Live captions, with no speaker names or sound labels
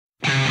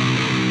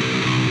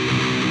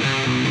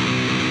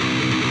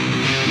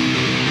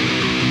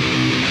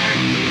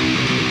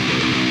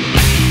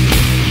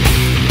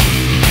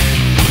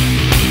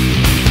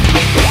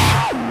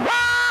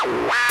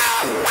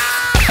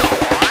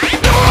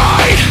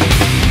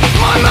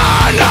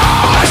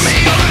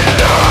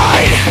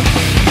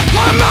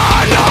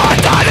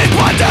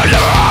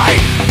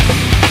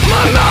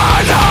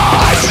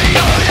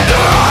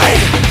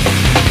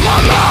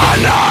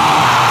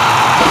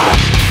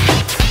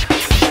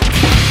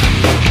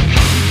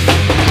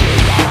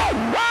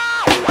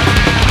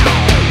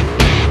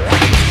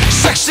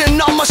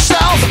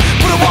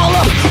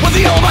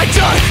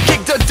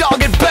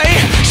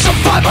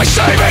by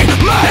saving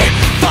me.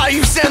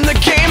 Values in the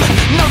game,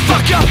 no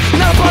fuck up,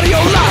 not a part of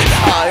your life.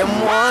 I am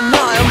one,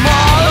 I am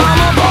all,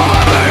 I'm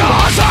above every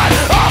outside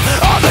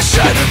of the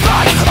shit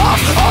that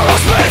or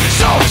else me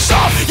so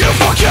soft you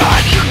forget.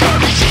 Your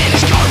garbage in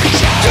is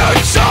garbage out.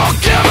 You don't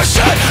give a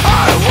shit,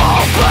 I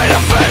won't play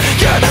the fit.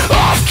 Get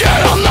off,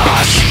 get on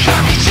this.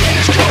 Garbage in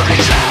is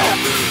garbage out.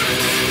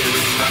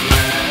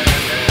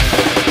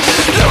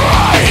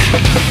 Liberate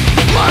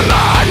my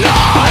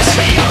madness.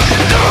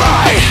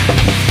 Liberate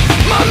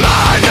my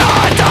madness.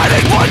 I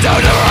think one to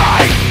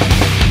liberate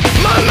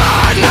my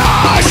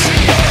madness.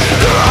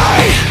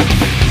 Liberate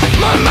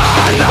my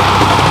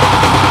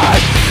madness.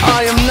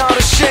 I am not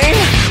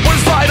ashamed.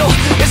 What's vital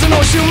is an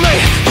ocean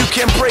made. You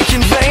can't break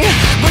in vain,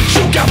 but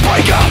you can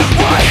break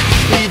away.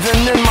 Even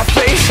in my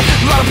face,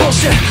 a lot of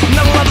bullshit,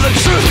 not a lot of the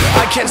truth.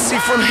 I can't see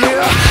from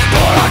here,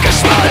 but I can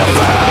smell your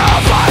face.